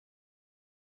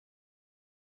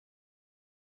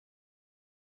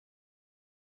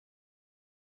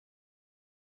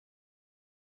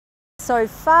So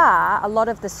far, a lot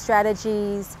of the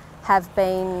strategies have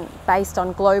been based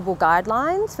on global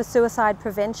guidelines for suicide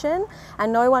prevention,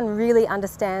 and no one really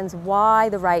understands why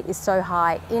the rate is so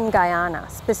high in Guyana,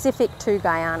 specific to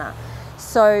Guyana.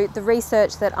 So the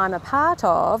research that I'm a part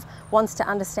of wants to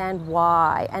understand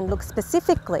why and look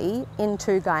specifically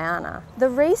into Guyana. The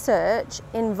research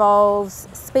involves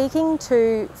speaking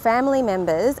to family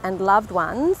members and loved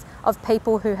ones of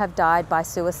people who have died by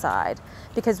suicide,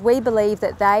 because we believe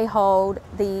that they hold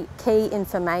the key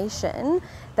information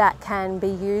that can be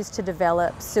used to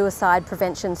develop suicide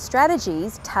prevention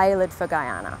strategies tailored for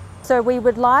Guyana. So we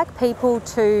would like people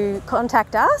to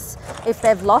contact us if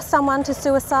they've lost someone to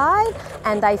suicide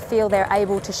and they feel they're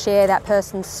able to share that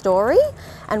person's story,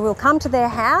 and we'll come to their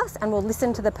house and we'll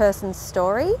listen to the person's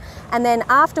story, and then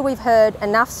after we've heard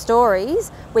enough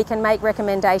stories we can make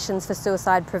recommendations for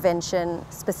suicide prevention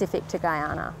specific to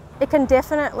Guyana. It can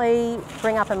definitely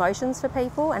bring up emotions for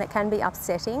people and it can be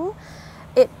upsetting.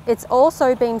 It's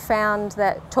also been found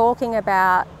that talking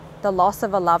about the loss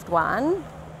of a loved one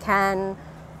can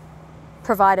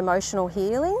provide emotional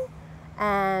healing,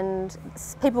 and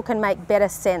people can make better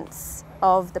sense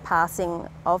of the passing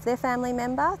of their family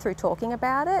member through talking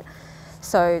about it.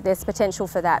 So there's potential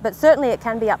for that, but certainly it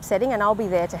can be upsetting, and I'll be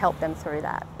there to help them through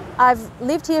that. I've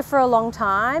lived here for a long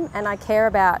time and I care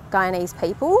about Guyanese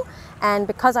people, and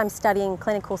because I'm studying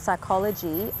clinical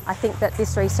psychology, I think that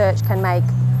this research can make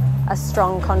a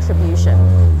strong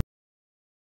contribution.